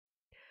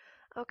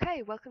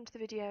Okay, welcome to the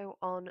video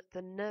on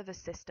the nervous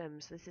system.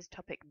 So this is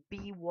topic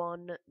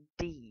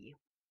B1D.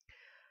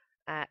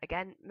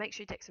 Again, make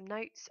sure you take some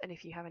notes, and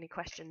if you have any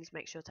questions,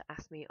 make sure to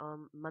ask me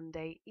on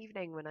Monday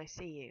evening when I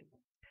see you.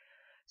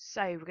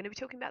 So we're going to be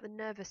talking about the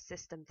nervous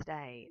system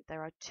today.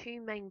 There are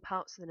two main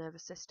parts of the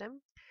nervous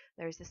system.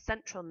 There is the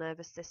central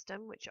nervous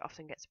system, which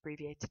often gets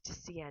abbreviated to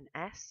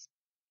CNS,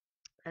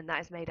 and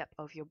that is made up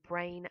of your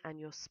brain and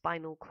your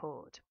spinal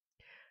cord.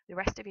 The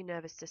rest of your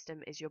nervous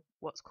system is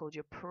what's called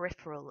your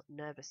peripheral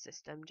nervous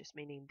system, just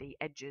meaning the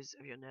edges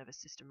of your nervous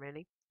system,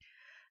 really.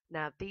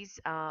 Now, these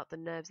are the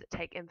nerves that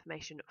take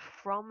information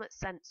from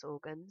sense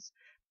organs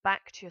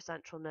back to your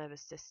central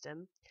nervous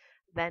system,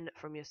 then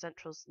from your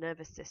central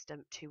nervous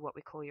system to what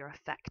we call your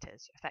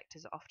effectors.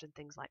 Effectors are often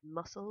things like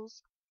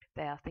muscles.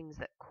 They are things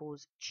that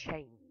cause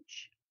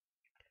change.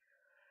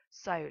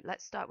 So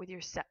let's start with your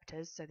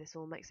receptors, so this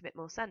all makes a bit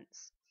more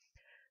sense.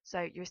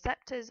 So your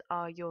receptors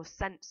are your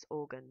sense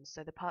organs,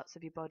 so the parts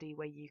of your body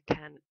where you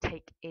can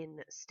take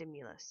in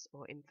stimulus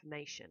or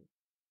information.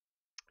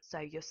 So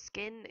your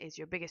skin is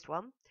your biggest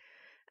one,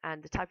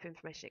 and the type of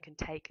information it can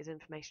take is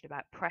information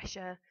about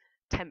pressure,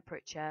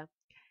 temperature,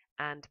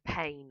 and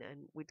pain,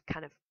 and we'd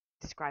kind of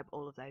describe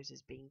all of those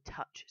as being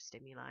touch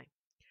stimuli.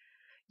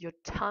 Your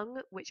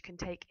tongue, which can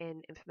take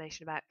in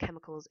information about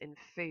chemicals in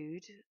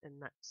food, and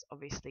that's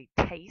obviously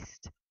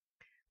taste,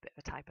 bit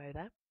of a typo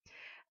there.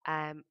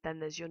 Then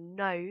there's your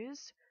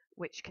nose,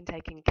 which can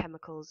take in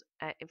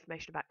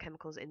information about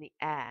chemicals in the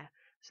air.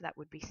 So that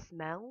would be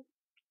smell.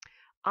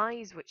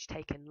 Eyes, which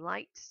take in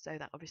light, so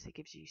that obviously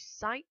gives you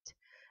sight.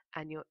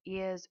 And your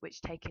ears,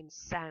 which take in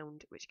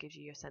sound, which gives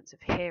you your sense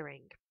of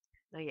hearing.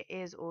 Now your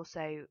ears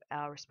also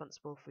are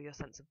responsible for your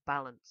sense of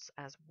balance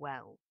as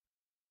well.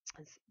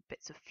 There's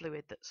bits of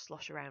fluid that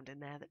slosh around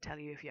in there that tell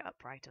you if you're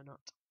upright or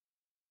not.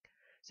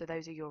 So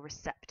those are your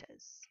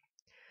receptors.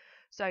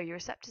 So your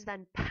receptors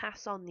then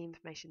pass on the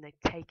information they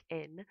take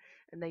in,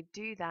 and they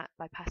do that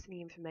by passing the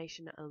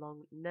information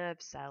along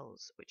nerve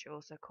cells, which are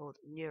also called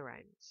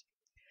neurons.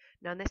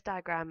 Now in this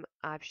diagram,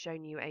 I've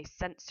shown you a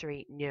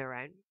sensory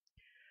neuron.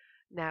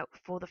 Now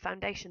for the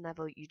foundation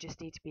level, you just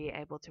need to be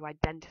able to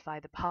identify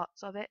the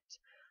parts of it.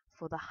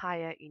 For the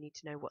higher, you need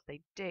to know what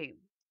they do.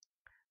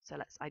 So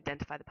let's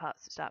identify the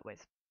parts to start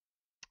with.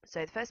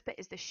 So the first bit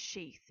is the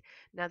sheath.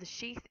 Now the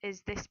sheath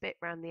is this bit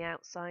around the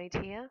outside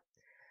here.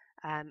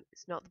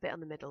 It's not the bit on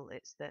the middle,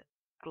 it's the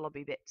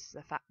globby bits,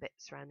 the fat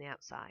bits around the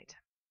outside.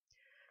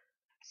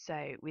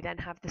 So we then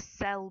have the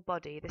cell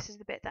body. This is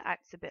the bit that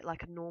acts a bit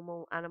like a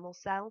normal animal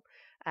cell.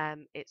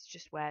 It's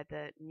just where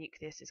the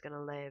nucleus is going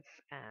to live.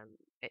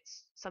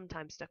 It's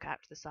sometimes stuck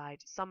out to the side.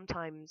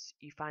 Sometimes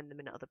you find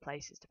them in other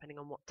places depending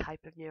on what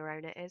type of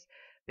neuron it is.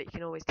 But you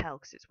can always tell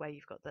because it's where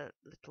you've got the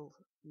little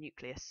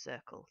nucleus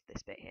circle,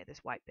 this bit here, this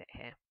white bit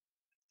here.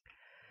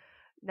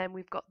 Then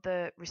we've got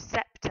the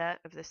receptor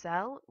of the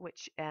cell,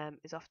 which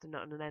is often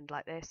not on an end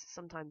like this.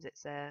 Sometimes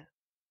it's a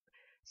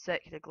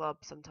circular glob,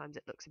 sometimes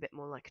it looks a bit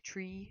more like a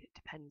tree. It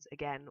depends,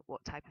 again,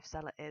 what type of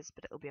cell it is,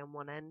 but it'll be on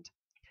one end.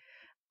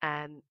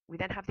 We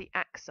then have the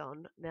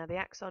axon. Now, the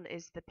axon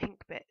is the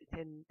pink bit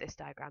in this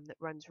diagram that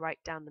runs right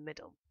down the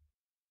middle.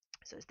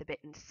 So it's the bit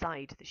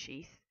inside the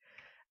sheath.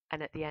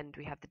 And at the end,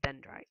 we have the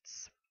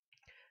dendrites.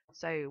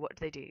 So what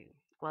do they do?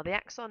 Well, the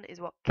axon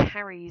is what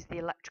carries the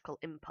electrical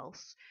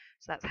impulse.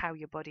 So that's how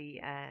your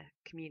body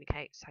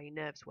communicates, how your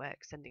nerves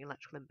work, sending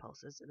electrical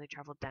impulses, and they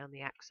travel down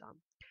the axon.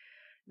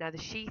 Now the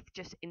sheath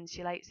just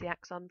insulates the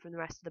axon from the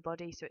rest of the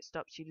body, so it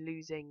stops you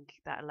losing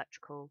that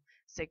electrical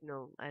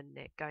signal and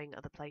it going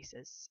other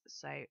places.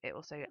 So it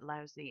also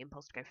allows the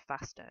impulse to go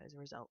faster as a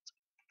result.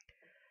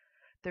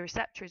 The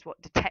receptor is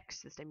what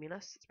detects the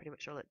stimulus. That's pretty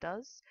much all it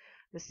does.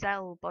 The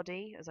cell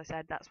body, as I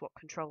said, that's what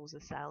controls the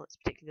cell. It's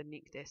particularly the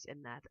nucleus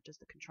in there that does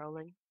the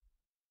controlling.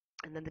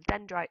 And then the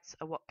dendrites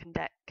are what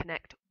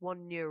connect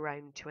one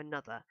neuron to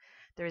another.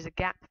 There is a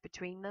gap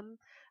between them,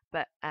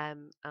 but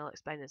I'll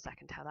explain in a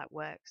second how that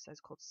works. Those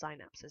are called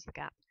synapses, the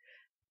gap.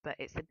 But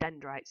it's the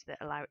dendrites that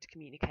allow it to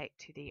communicate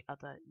to the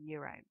other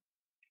neuron.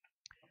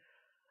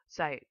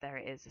 So there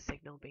it is, the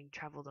signal being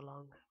travelled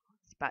along.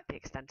 It's about the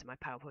extent of my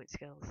PowerPoint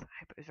skills. I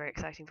hope it was very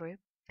exciting for you.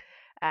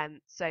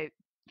 So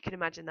you can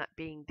imagine that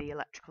being the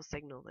electrical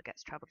signal that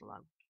gets travelled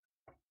along.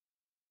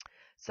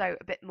 So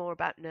a bit more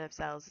about nerve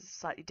cells. It's a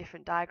slightly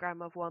different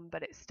diagram of one,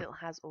 but it still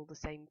has all the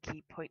same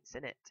key points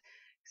in it.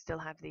 You still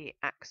have the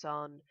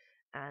axon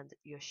and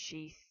your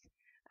sheath.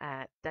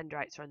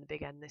 Dendrites are on the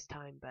big end this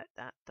time, but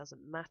that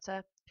doesn't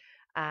matter.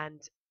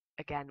 And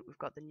again, we've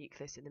got the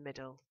nucleus in the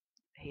middle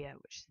here,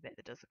 which is the bit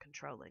that does the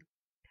controlling.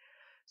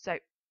 So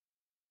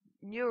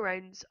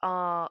neurons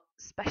are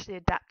specially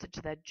adapted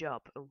to their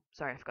job. Oh,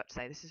 sorry, I forgot to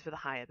say, this is for the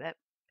higher bit,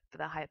 for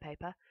the higher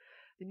paper.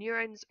 The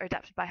neurons are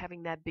adapted by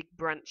having their big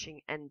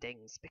branching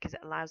endings because it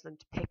allows them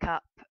to pick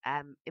up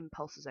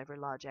impulses over a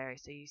large area.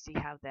 So you see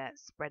how they're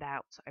spread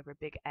out over a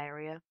big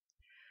area.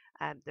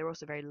 They're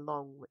also very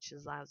long, which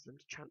allows them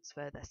to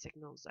transfer their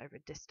signals over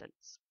a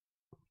distance.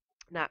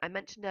 Now, I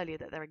mentioned earlier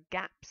that there are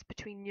gaps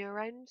between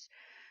neurons,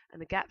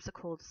 and the gaps are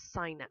called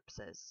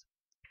synapses.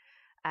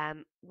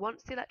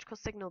 Once the electrical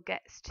signal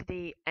gets to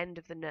the end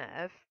of the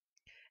nerve,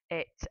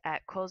 it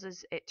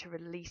causes it to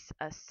release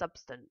a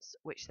substance,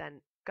 which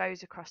then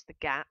goes across the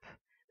gap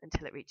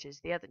until it reaches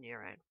the other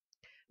neuron,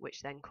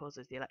 which then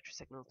causes the electrical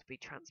signal to be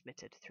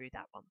transmitted through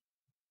that one.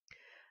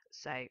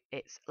 So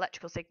it's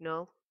electrical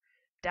signal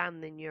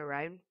down the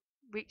neuron,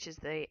 reaches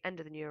the end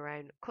of the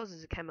neuron,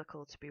 causes a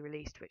chemical to be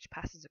released, which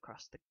passes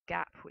across the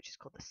gap, which is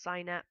called the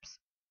synapse,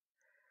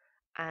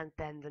 and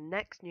then the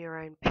next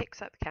neuron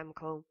picks up the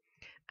chemical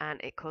and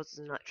it causes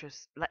an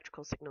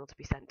electrical signal to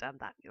be sent down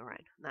that neuron.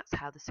 And that's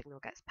how the signal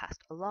gets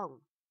passed along.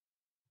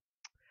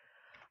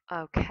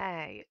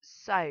 Okay,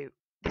 so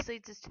this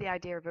leads us to the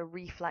idea of a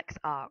reflex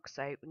arc.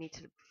 So we need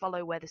to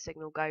follow where the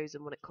signal goes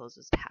and what it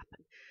causes to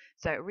happen.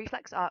 So a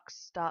reflex arc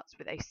starts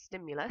with a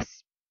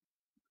stimulus.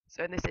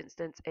 So in this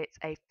instance, it's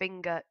a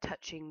finger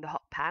touching the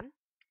hot pan.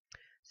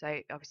 So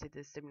obviously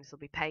the stimulus will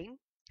be pain.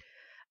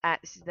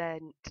 This is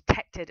then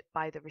detected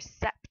by the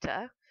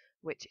receptor,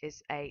 which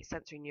is a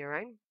sensory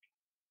neuron.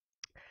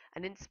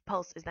 An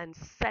impulse is then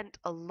sent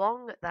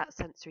along that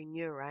sensory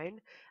neuron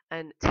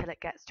until it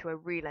gets to a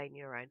relay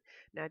neuron.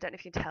 Now, I don't know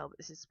if you can tell, but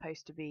this is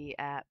supposed to be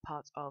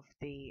part of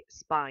the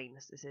spine.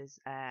 So this is,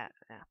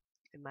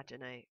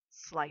 imagine a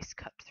slice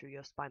cut through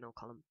your spinal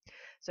column.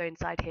 So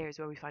inside here is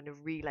where we find a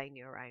relay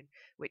neuron,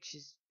 which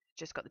has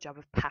just got the job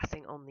of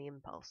passing on the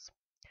impulse.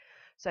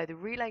 So the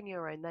relay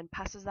neuron then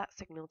passes that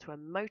signal to a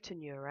motor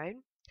neuron,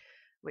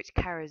 which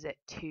carries it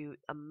to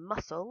a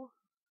muscle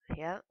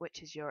here,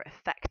 which is your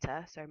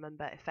effector. So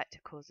remember,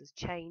 effector causes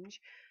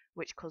change,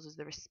 which causes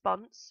the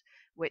response,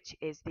 which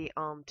is the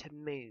arm to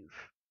move.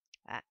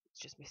 It's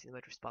just missing the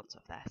word response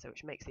off there, so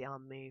which makes the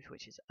arm move,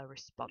 which is a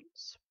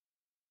response.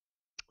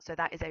 So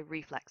that is a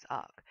reflex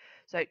arc.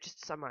 So just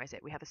to summarize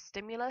it, we have a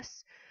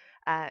stimulus,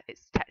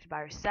 it's detected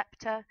by a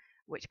receptor,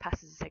 which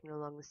passes a signal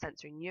along the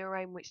sensory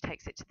neuron, which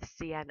takes it to the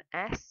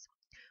CNS,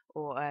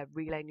 or a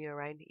relay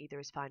neuron, either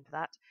is fine for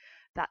that.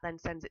 That then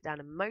sends it down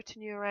a motor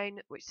neuron,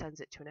 which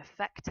sends it to an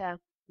effector,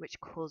 which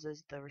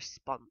causes the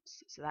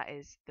response. So that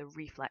is the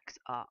reflex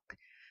arc.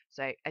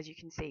 So as you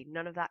can see,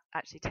 none of that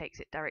actually takes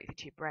it directly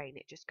to your brain.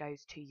 It just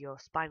goes to your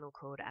spinal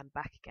cord and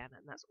back again,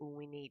 and that's all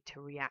we need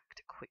to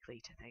react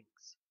quickly to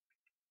things.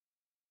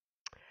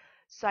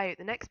 So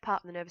the next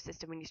part of the nervous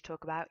system we need to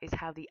talk about is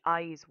how the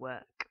eyes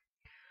work.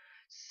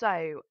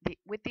 So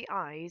with the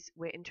eyes,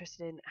 we're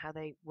interested in how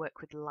they work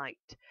with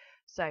light.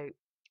 So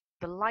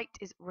the light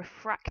is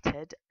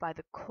refracted by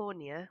the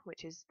cornea,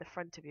 which is the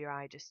front of your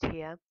eye just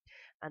here,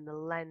 and the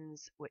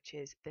lens, which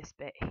is this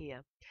bit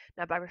here.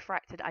 Now by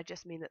refracted, I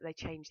just mean that they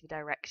change the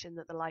direction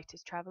that the light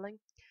is traveling.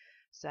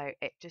 So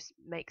it just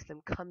makes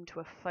them come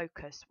to a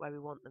focus where we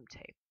want them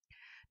to.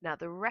 Now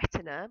the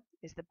retina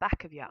is the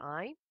back of your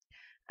eye,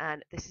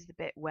 and this is the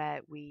bit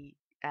where we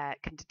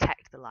can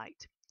detect the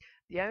light.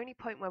 The only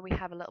point where we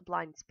have a little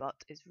blind spot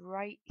is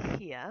right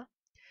here,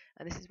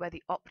 and this is where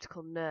the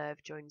optical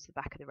nerve joins the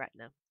back of the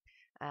retina.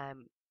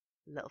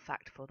 Little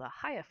fact for the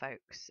higher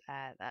folks,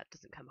 that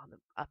doesn't come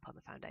up on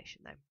the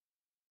foundation though.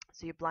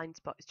 So your blind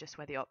spot is just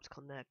where the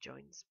optical nerve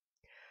joins.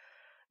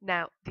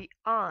 Now the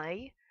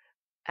eye,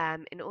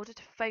 in order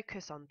to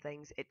focus on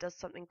things, it does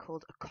something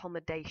called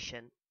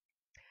accommodation,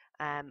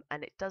 and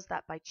it does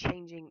that by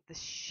changing the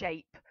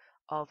shape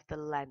of the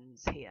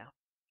lens here.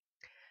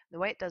 The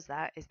way it does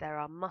that is there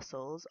are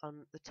muscles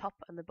on the top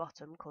and the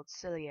bottom called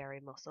ciliary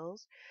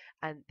muscles,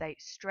 and they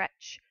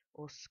stretch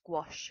or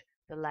squash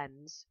the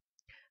lens.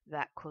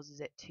 That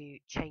causes it to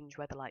change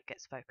where the light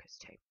gets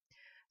focused to.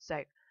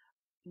 So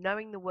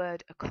knowing the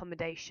word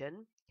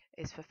accommodation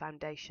is for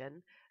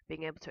foundation,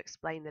 being able to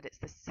explain that it's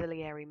the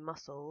ciliary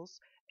muscles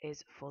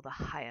is for the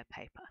higher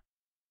paper.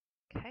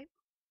 Okay,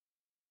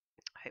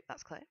 I hope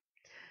that's clear.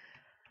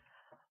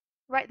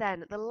 Right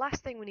then, the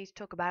last thing we need to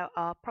talk about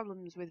are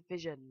problems with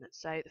vision.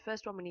 So the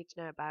first one we need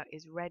to know about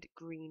is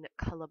red-green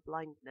colour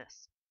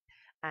blindness.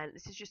 And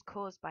this is just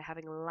caused by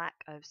having a lack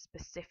of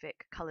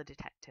specific colour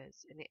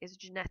detectors. And it is a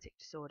genetic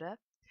disorder,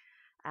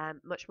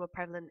 much more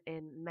prevalent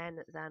in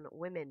men than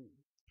women.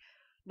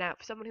 Now,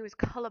 for someone who is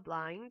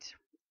colourblind,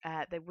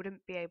 they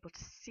wouldn't be able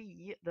to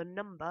see the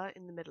number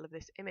in the middle of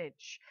this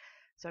image.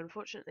 So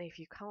unfortunately, if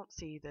you can't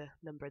see the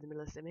number in the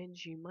middle of this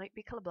image, you might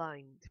be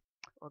colourblind.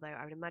 Although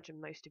I would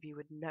imagine most of you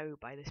would know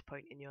by this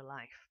point in your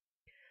life.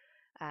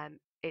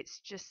 It's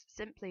just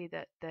simply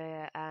that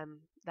their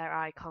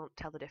eye can't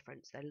tell the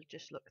difference. They'll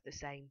just look the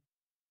same.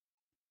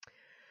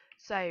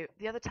 So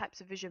the other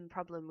types of vision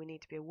problem we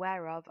need to be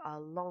aware of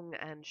are long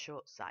and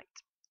short sight.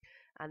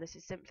 And this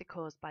is simply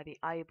caused by the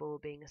eyeball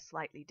being a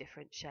slightly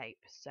different shape.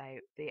 So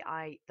the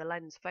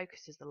lens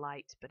focuses the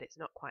light, but it's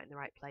not quite in the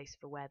right place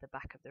for where the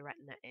back of the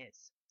retina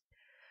is.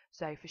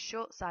 So for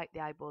short sight, the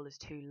eyeball is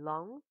too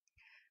long.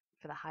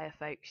 For the higher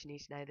folks, you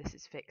need to know this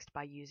is fixed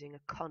by using a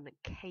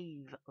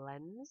concave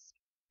lens.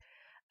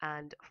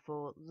 And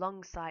for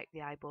long sight,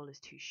 the eyeball is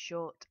too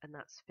short, and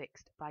that's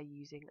fixed by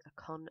using a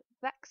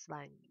convex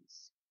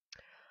lens.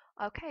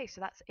 Okay, so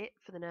that's it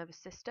for the nervous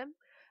system.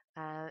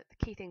 The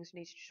key things you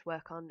need to just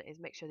work on is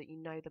make sure that you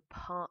know the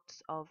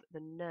parts of the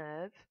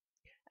nerve,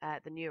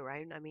 the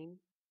neuron,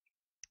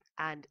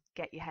 and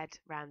get your head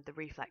around the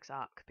reflex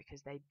arc,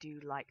 because they do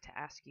like to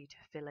ask you to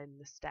fill in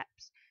the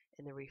steps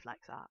in the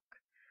reflex arc.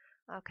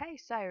 Okay,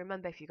 so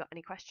remember, if you've got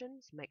any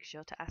questions, make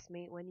sure to ask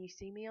me when you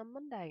see me on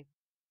Monday.